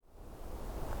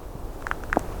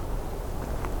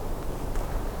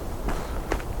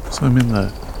So I'm in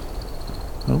the...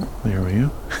 Oh, there we go.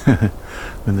 I'm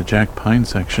in the Jack Pine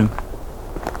section.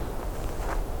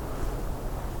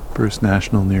 Bruce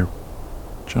National near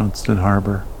Johnston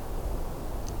Harbor.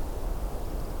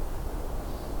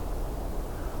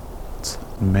 It's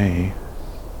May.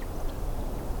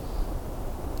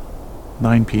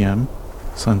 9 p.m.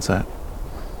 Sunset.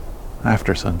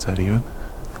 After sunset even.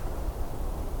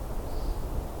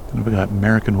 And we got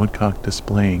American woodcock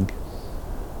displaying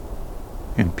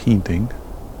and painting.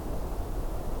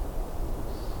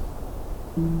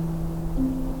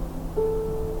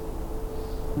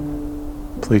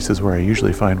 Places where I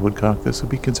usually find woodcock, this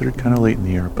would be considered kind of late in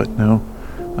the year, but no,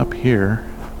 up here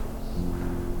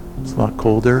it's a lot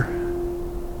colder.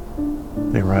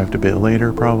 They arrived a bit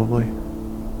later probably.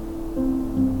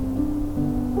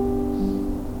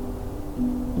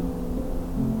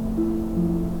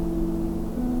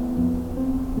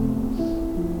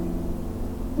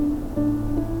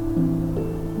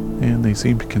 And they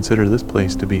seem to consider this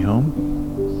place to be home,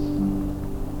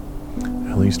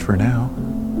 at least for now.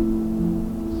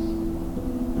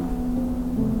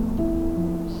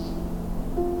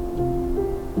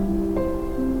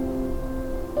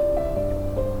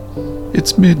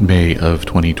 It's mid-May of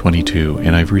 2022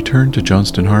 and I've returned to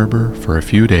Johnston Harbor for a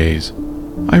few days.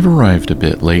 I've arrived a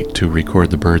bit late to record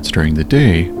the birds during the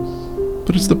day,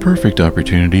 but it's the perfect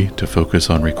opportunity to focus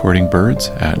on recording birds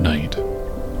at night.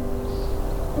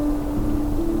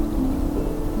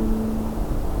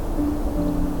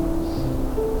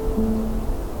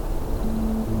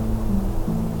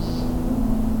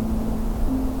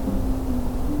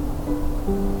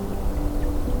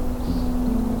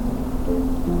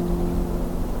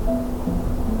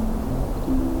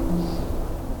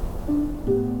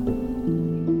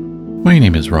 My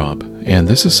name is Rob, and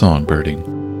this is Songbirding.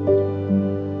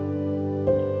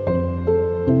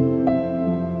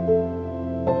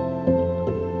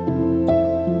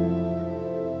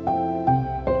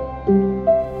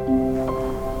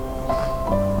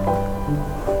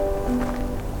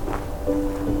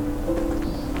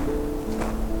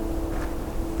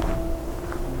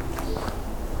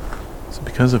 So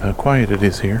because of how quiet it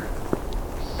is here,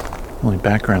 the only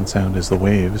background sound is the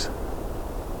waves.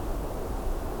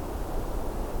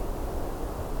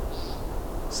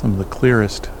 Some of the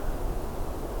clearest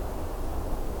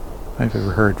I've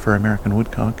ever heard for American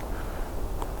woodcock.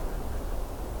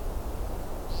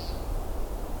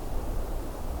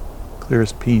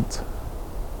 Clearest peats.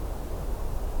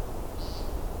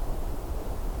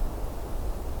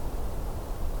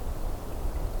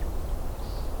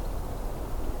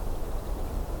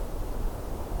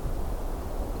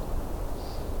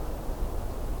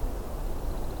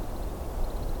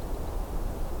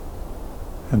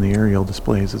 And the aerial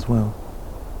displays as well.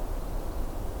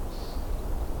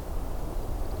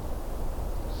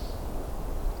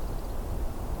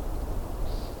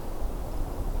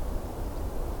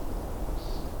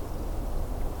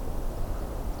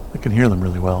 I can hear them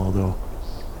really well, although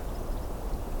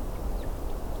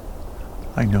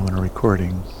I know in a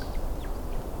recording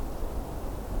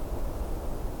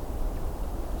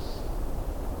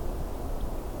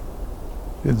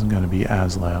it isn't going to be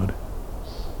as loud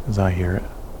as I hear it.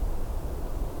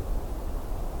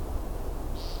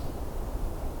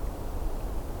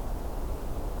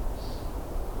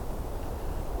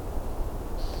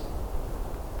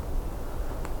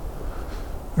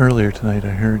 Earlier tonight I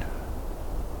heard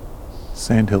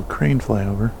sandhill crane fly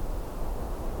over,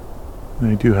 and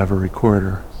I do have a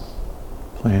recorder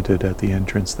planted at the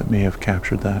entrance that may have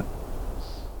captured that.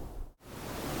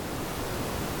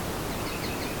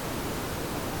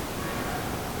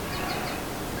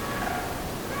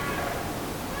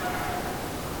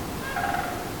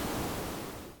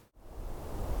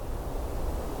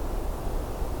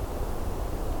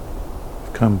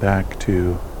 I've come back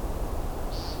to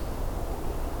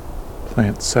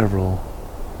plant several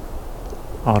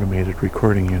automated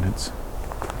recording units.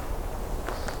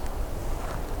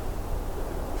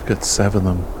 I've got 7 of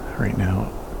them right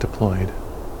now deployed.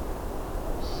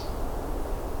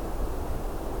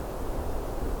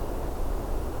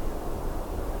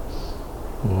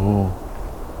 Oh.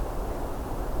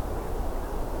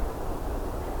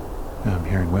 Now I'm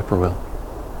hearing whippoorwill.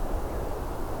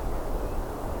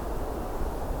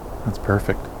 That's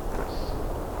perfect.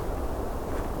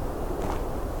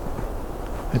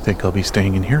 I think I'll be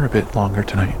staying in here a bit longer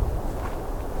tonight.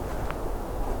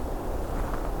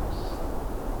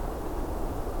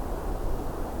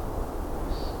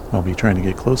 I'll be trying to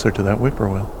get closer to that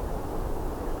whippoorwill.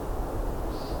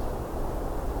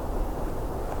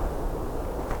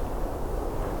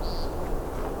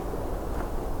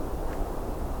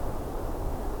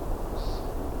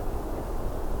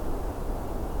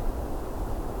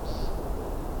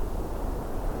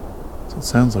 It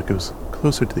sounds like it was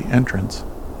closer to the entrance,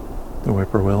 the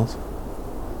whippoorwills.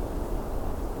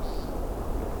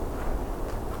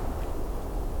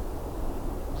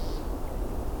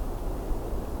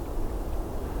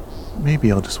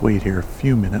 Maybe I'll just wait here a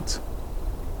few minutes.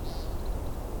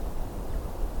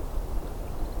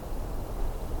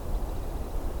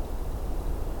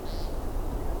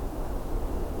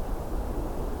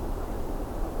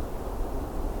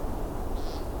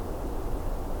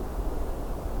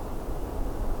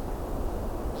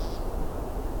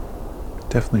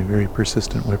 Definitely a very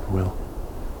persistent whippoorwill,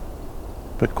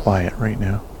 but quiet right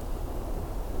now,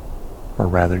 or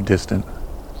rather distant.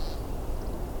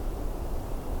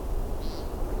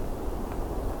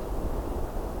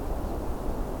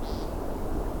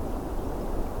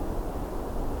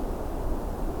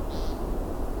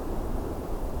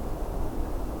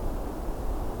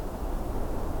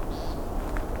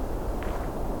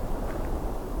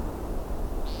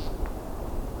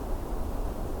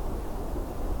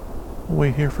 We'll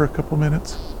wait here for a couple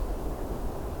minutes,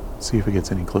 see if it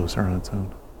gets any closer on its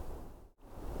own.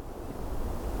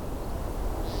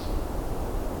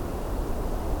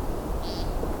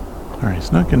 Alright,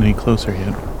 it's not getting any closer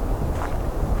yet.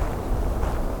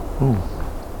 Oh.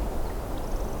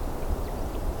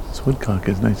 This woodcock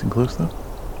is nice and close though.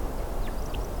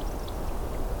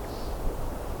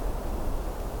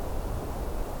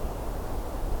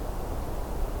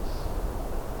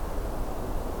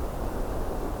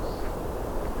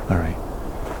 Alright.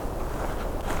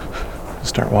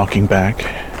 Start walking back.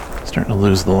 Starting to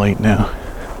lose the light now.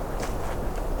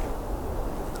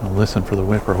 I'll listen for the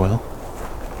whippoorwill.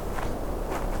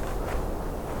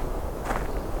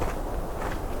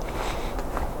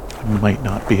 I might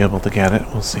not be able to get it,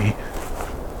 we'll see.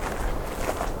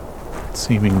 It's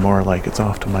seeming more like it's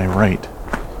off to my right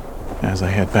as I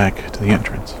head back to the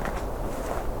entrance.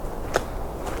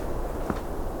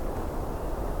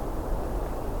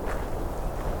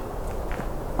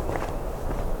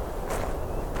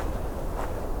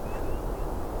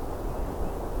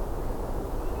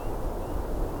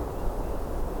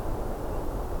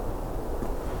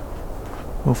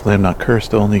 Hopefully I'm not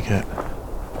cursed to only get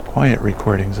quiet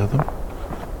recordings of them.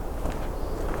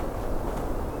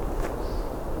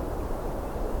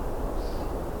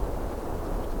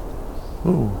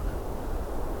 Ooh.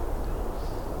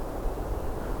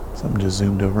 Something just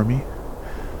zoomed over me.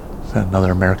 Is that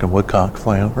another American woodcock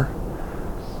fly over?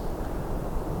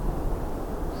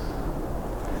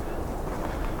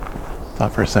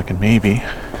 Thought for a second maybe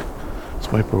it's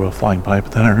whippoorwill flying by,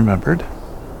 but then I remembered.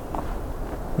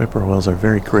 Whippoorwills are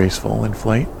very graceful in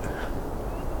flight.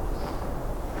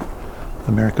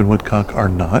 American woodcock are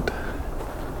not.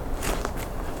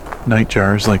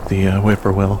 Nightjars, like the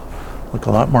whippoorwill, look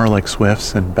a lot more like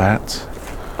swifts and bats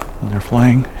when they're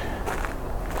flying.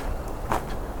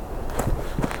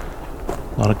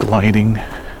 A lot of gliding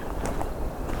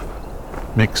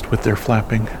mixed with their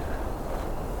flapping.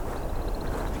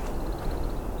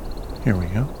 Here we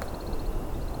go.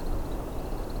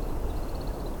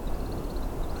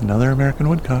 Another American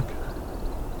woodcock.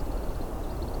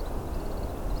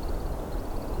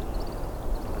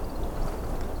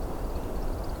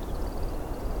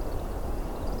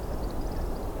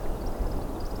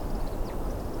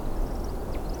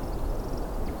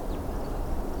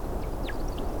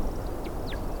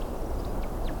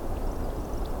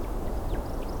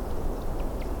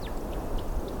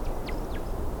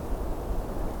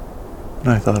 And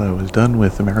I thought I was done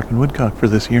with American woodcock for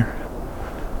this year.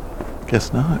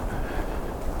 Guess not.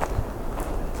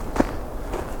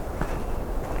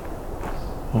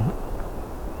 Oh.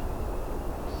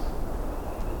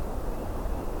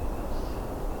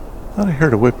 Thought I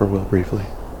heard a whippoorwill briefly.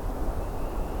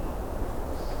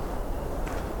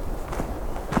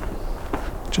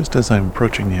 Just as I'm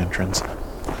approaching the entrance.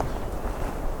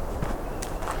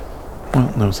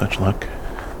 Well, no such luck.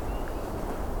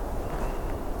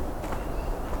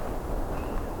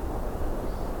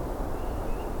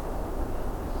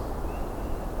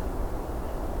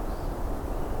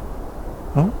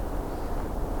 Oh.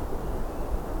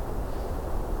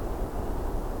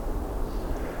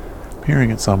 I'm hearing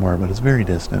it somewhere, but it's very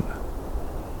distant.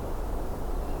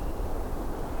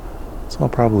 So I'll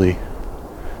probably,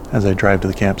 as I drive to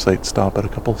the campsite, stop at a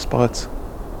couple spots.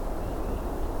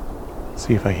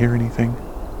 See if I hear anything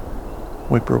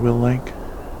whippoorwill-like.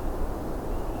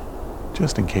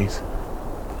 Just in case.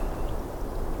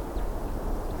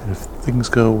 And if things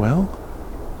go well,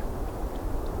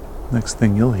 next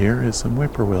thing you'll hear is some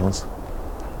whippoorwills.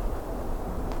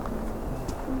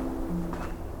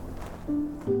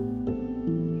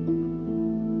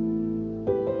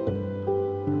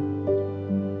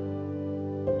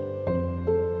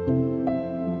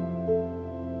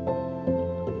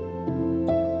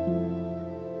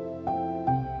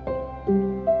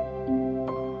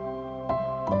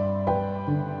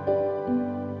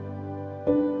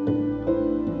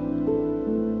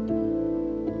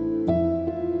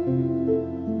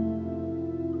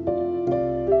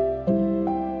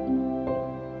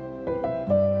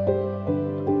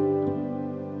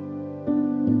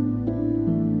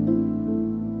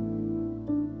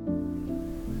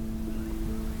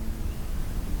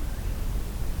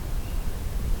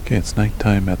 Okay, it's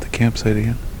nighttime at the campsite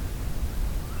again.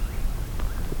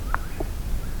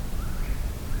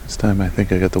 This time I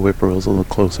think I got the whippoorwills a little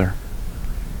closer.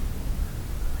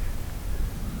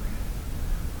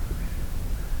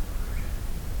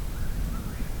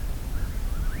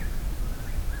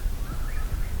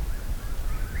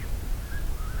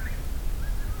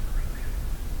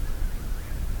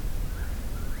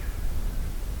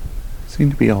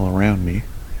 Seem to be all around me.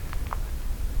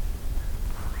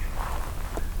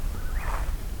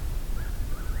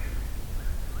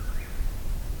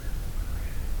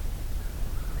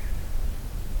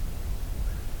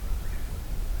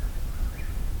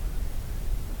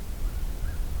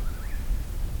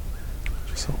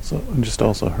 Just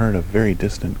also heard a very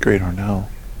distant great horned owl.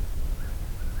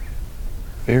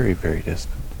 Very, very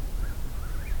distant.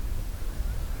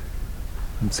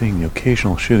 I'm seeing the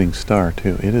occasional shooting star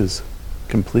too. It is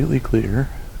completely clear.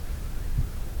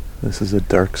 This is a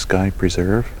dark sky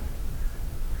preserve.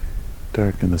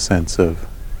 Dark in the sense of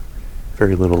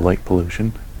very little light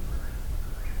pollution.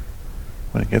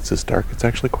 When it gets this dark, it's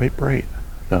actually quite bright,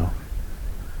 though.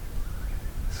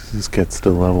 This gets to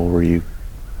the level where you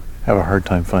have a hard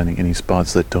time finding any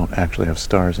spots that don't actually have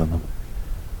stars on them.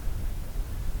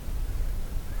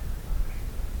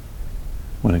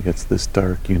 When it gets this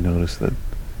dark, you notice that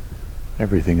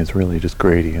everything is really just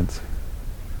gradients.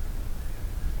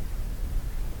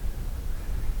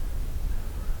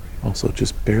 Also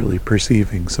just barely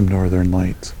perceiving some northern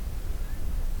lights.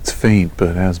 It's faint,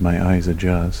 but as my eyes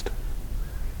adjust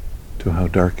to how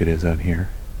dark it is out here,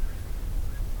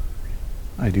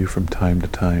 I do from time to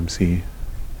time see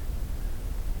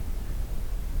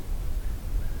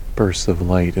bursts of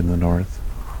light in the north.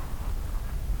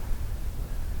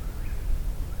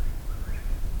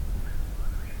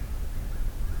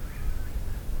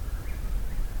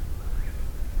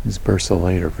 These bursts of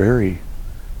light are very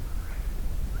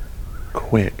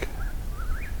quick.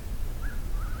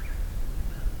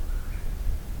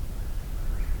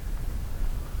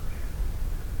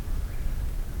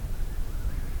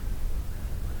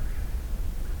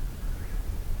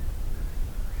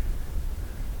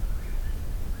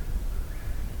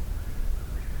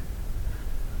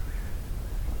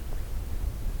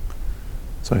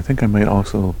 So I think I might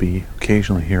also be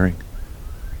occasionally hearing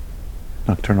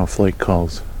nocturnal flight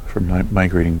calls from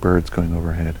migrating birds going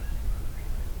overhead.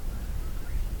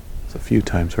 There's a few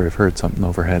times where I've heard something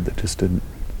overhead that just didn't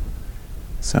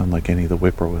sound like any of the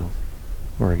whippoorwills,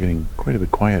 who are getting quite a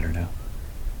bit quieter now.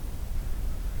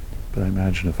 But I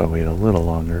imagine if I wait a little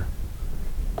longer,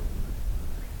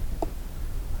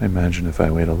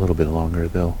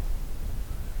 they'll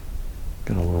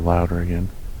get a little louder again.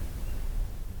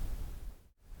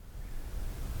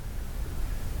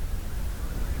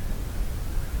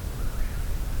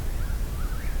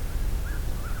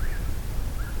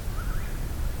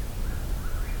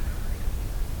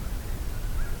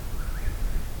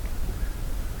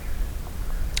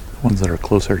 The ones that are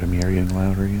closer to me are getting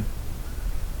louder again.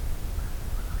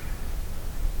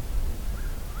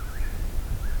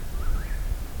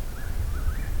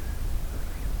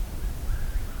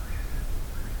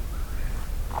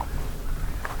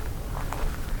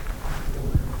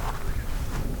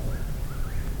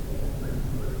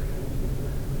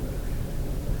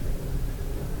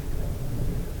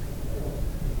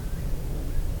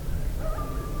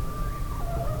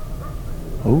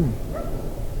 Oh.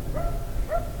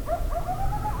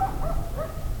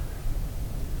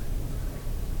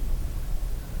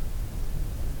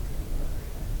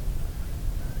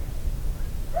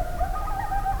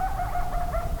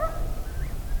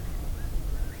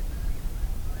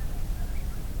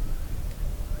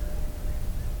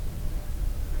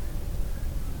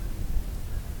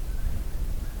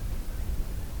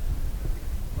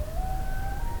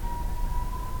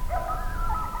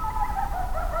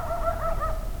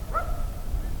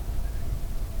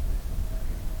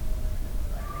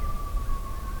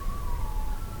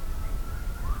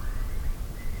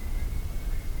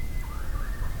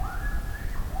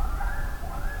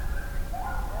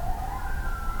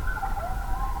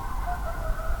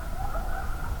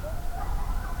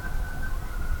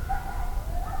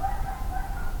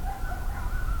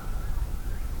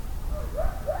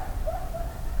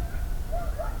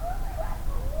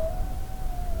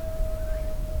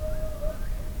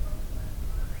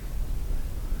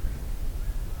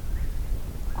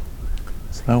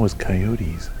 So that was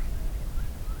coyotes.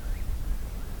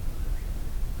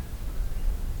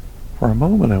 For a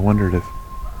moment I wondered if...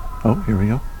 Oh, here we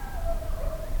go.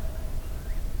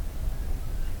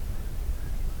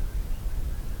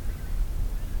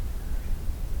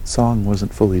 Song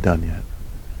wasn't fully done yet.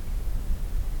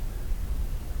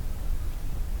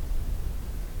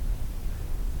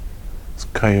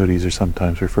 Coyotes are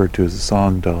sometimes referred to as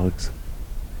song dogs.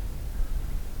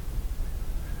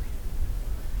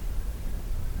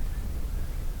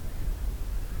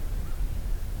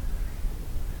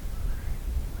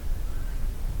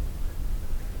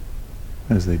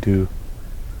 As they do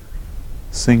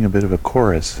sing a bit of a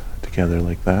chorus together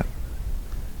like that.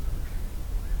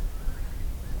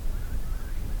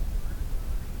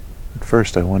 At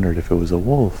first I wondered if it was a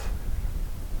wolf,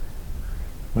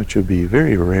 which would be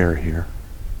very rare here.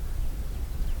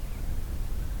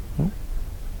 Oh.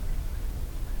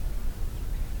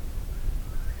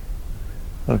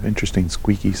 A lot of interesting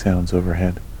squeaky sounds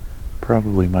overhead,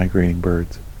 probably migrating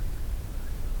birds.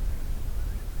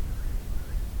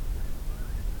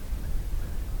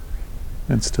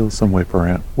 And still some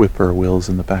whippoorwills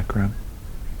in the background.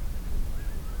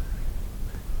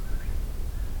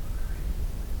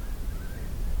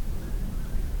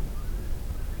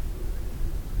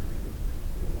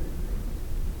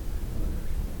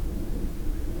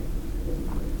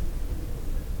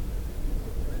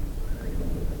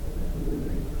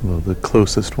 Although the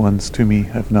closest ones to me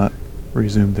have not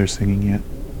resumed their singing yet.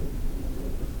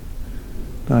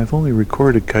 Now, I've only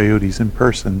recorded coyotes in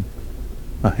person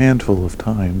a handful of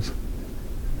times.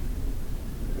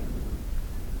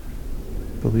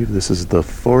 I believe this is the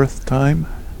 4th time.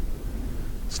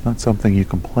 It's not something you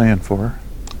can plan for.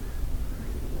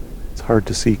 It's hard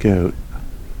to seek out.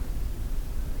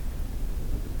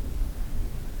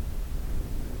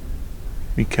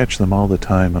 We catch them all the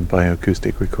time on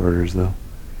bioacoustic recorders, though.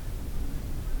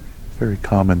 Very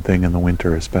common thing in the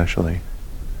winter, especially.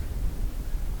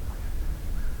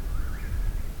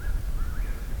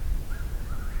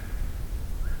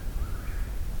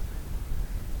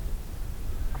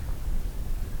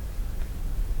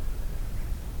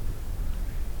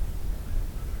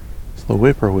 The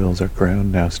whippoorwills are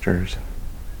ground nesters,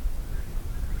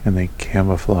 and they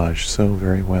camouflage so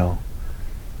very well.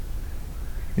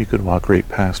 You could walk right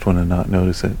past one and not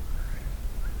notice it.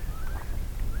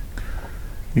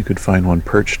 You could find one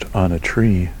perched on a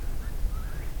tree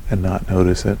and not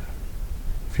notice it.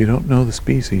 If you don't know the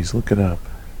species, look it up.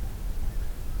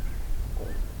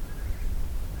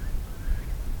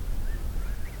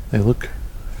 They look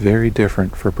very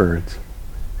different for birds.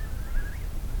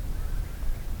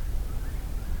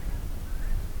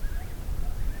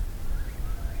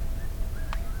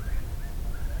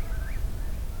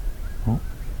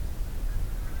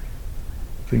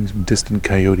 Getting some distant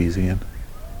coyotes in.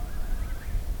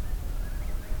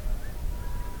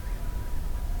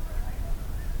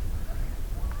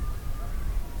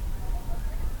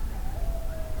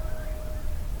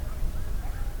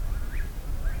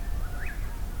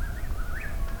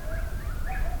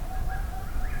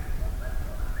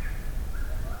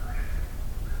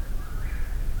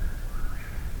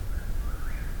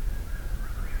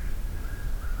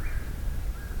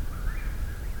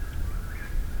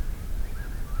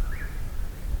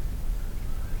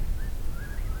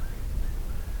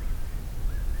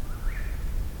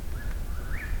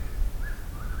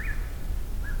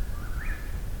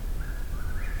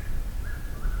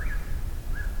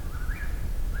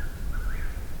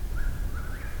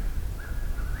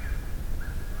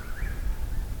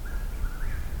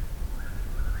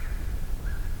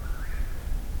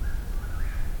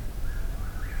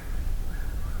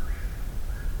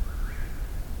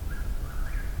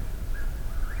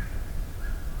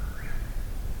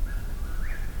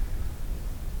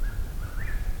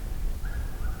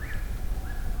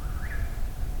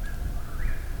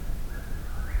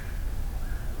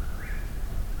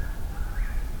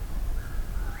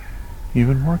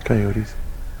 Even more coyotes.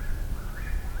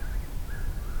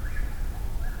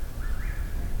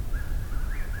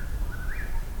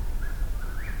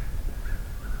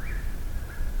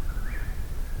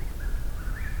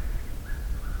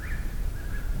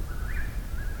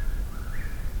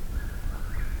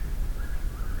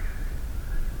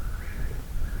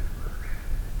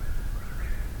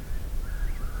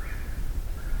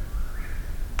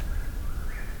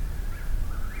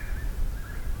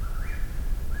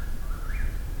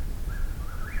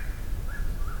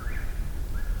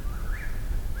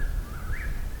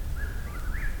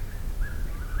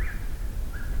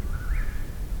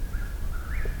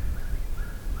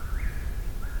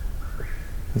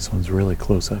 This one's really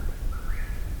close up.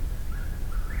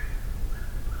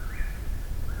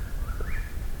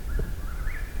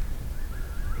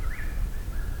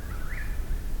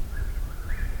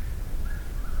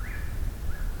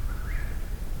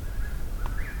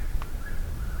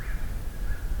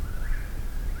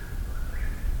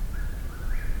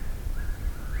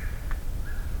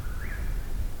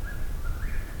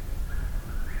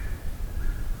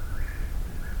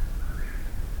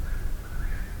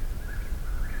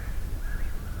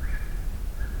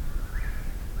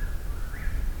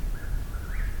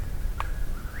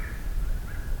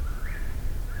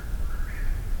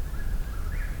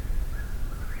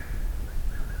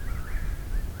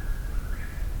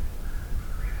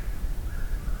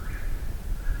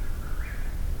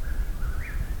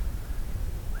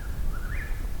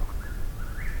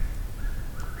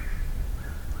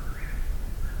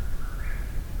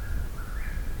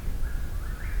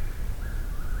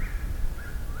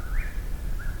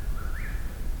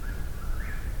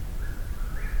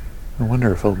 I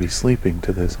wonder if I'll be sleeping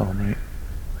to this all night.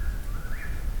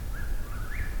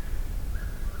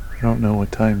 I don't know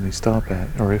what time they stop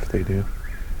at, or if they do.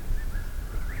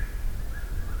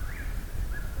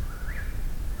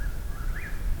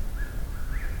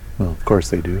 Well, of course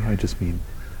they do. I just mean,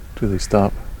 do they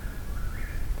stop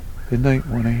midnight,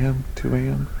 1 a.m., 2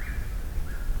 a.m.?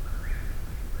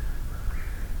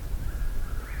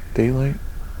 Daylight?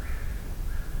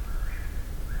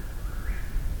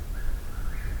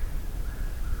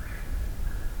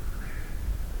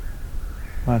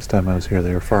 Last time I was here,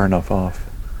 they were far enough off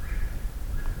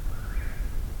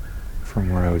from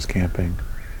where I was camping.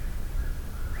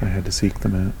 I had to seek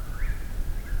them out.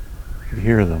 I could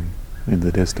hear them in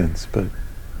the distance, but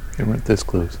they weren't this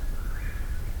close.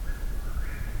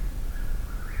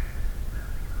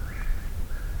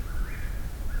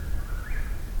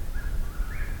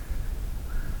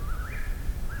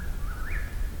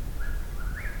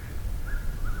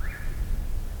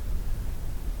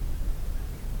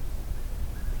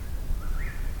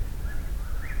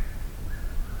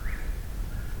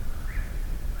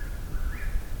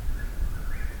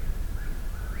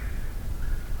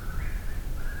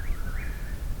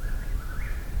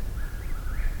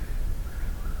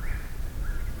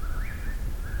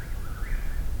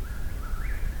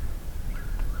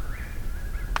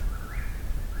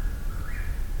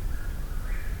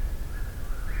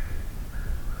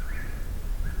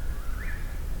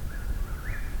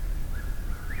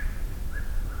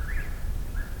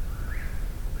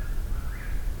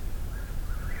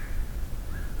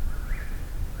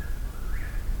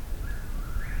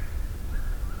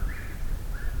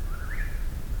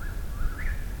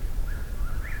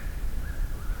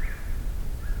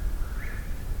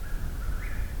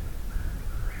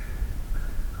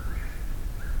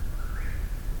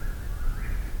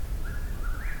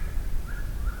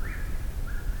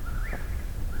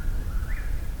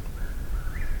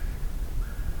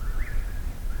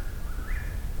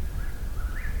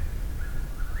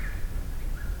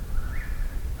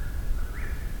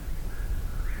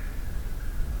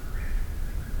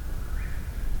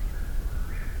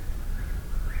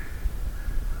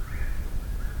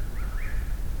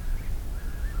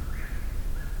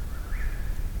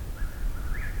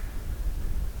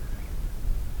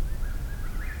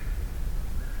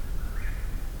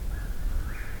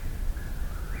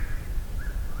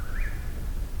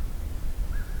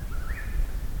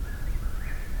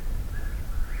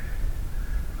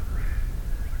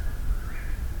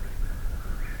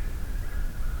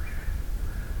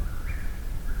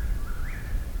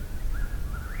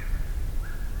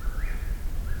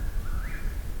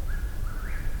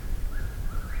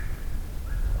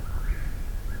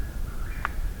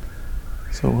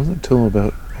 So it wasn't until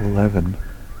about 11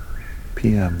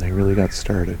 p.m. they really got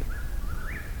started,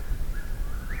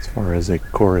 as far as a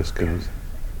chorus goes,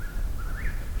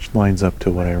 which lines up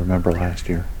to what I remember last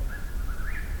year.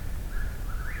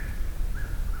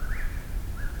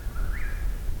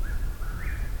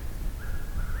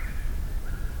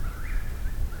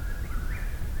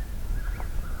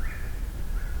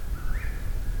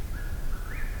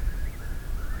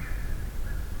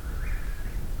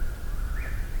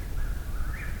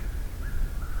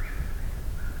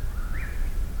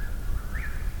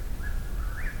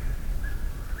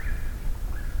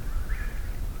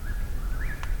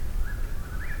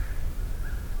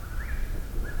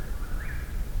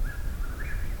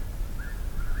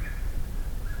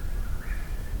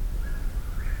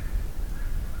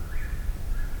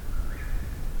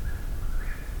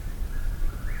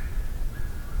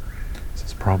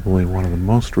 Probably one of the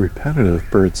most repetitive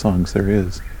bird songs there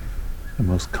is, the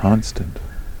most constant.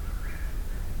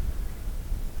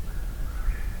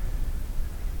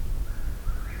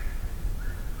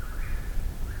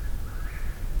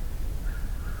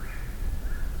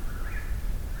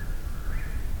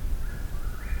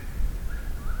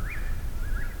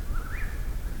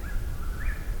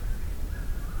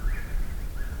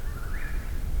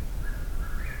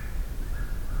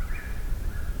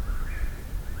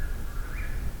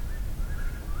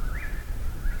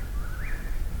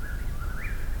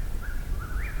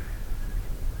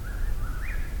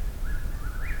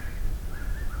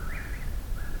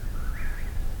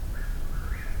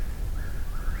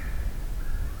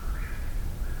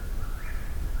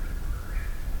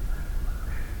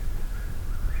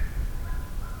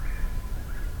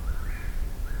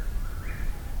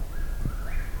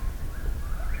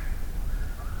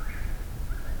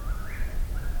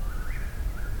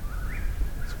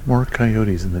 More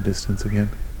coyotes in the distance again.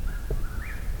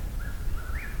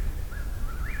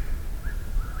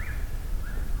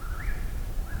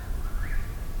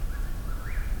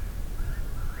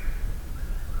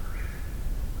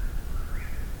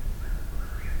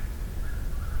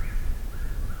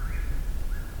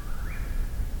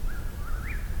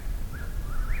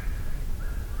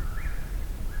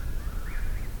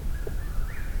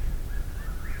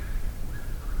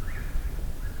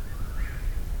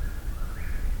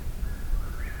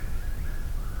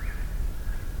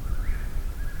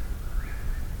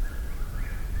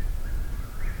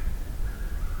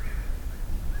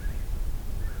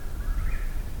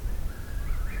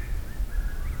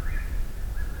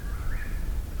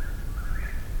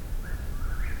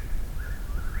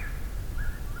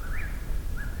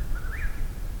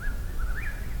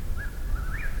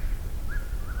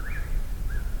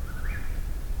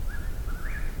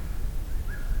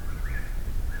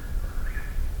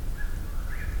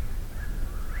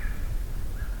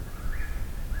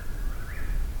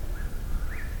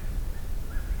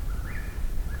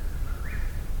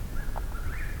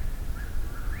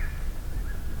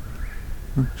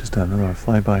 Just had another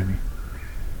fly by me.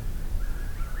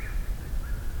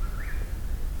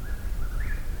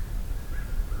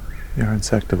 They are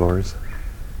insectivores.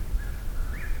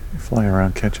 They fly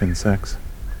around, catch insects.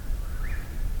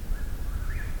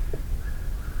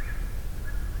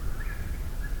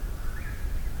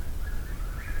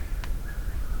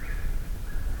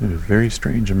 They have very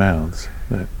strange mouths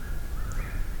that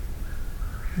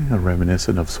are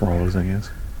reminiscent of swallows, I guess.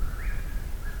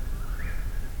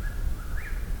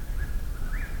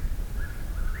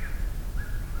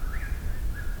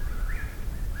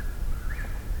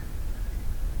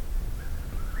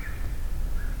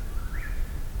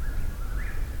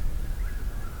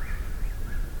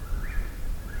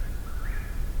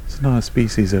 It's not a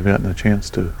species I've gotten a chance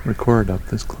to record up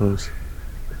this close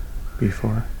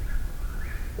before.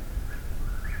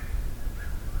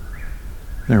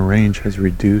 Their range has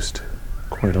reduced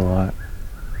quite a lot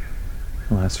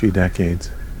in the last few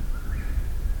decades.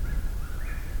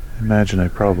 I imagine I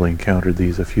probably encountered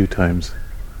these a few times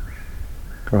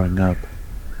growing up.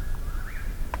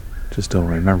 Just don't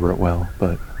remember it well,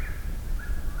 but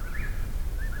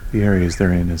the areas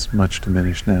they're in is much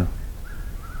diminished now.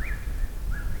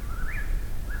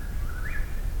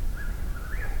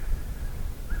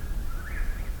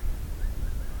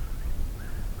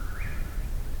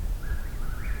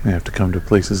 I have to come to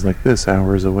places like this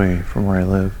hours away from where I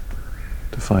live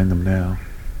to find them now.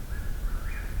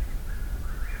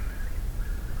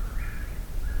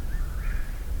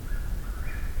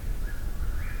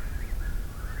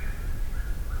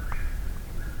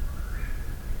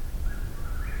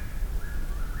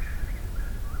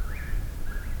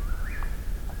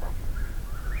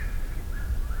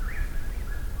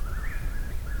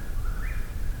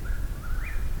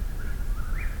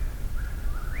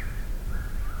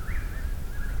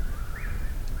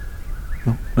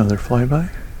 Oh, another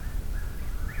flyby.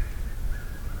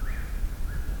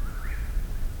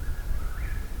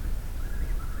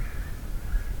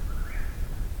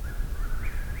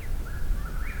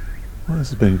 Well, this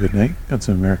has been a good night. Got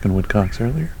some American woodcocks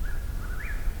earlier,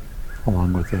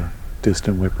 along with a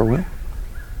distant whippoorwill.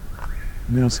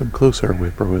 And now some closer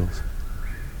whippoorwills.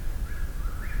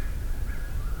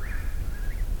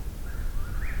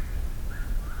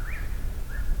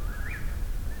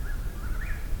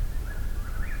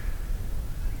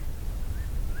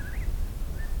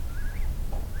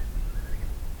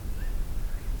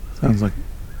 Sounds like,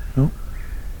 oh,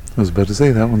 I was about to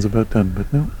say that one's about done,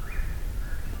 but no.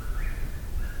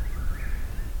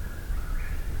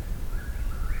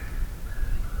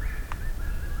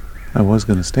 I was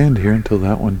going to stand here until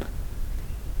that one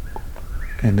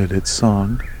ended its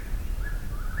song,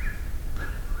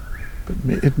 but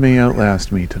it may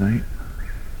outlast me tonight.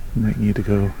 I might need to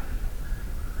go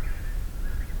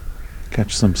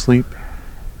catch some sleep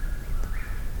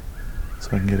so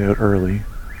I can get out early.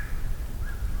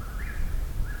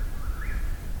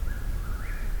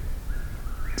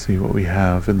 See what we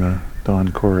have in the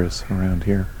dawn chorus around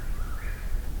here.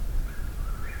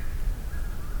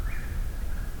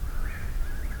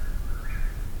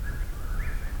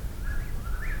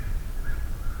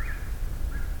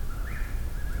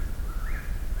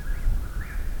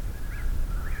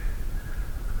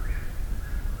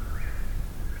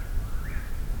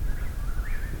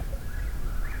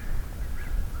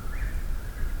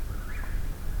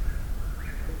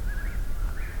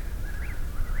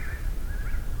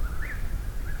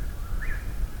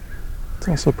 It's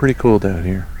also pretty cold out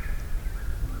here,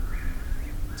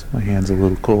 so my hand's a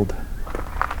little cold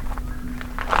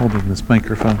holding this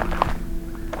microphone.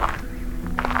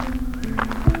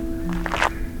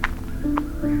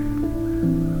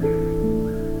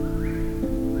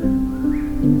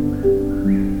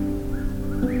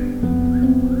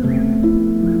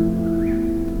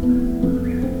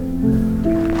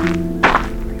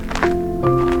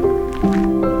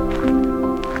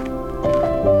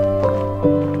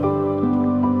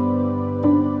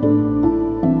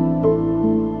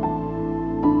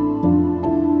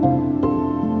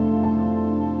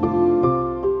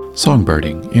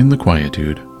 Songbirding in the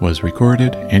Quietude was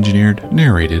recorded, engineered,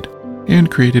 narrated, and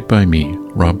created by me,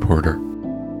 Rob Porter,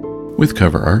 with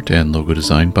cover art and logo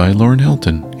design by Lauren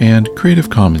Helton, and Creative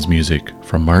Commons music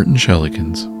from Martin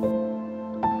Shellikens.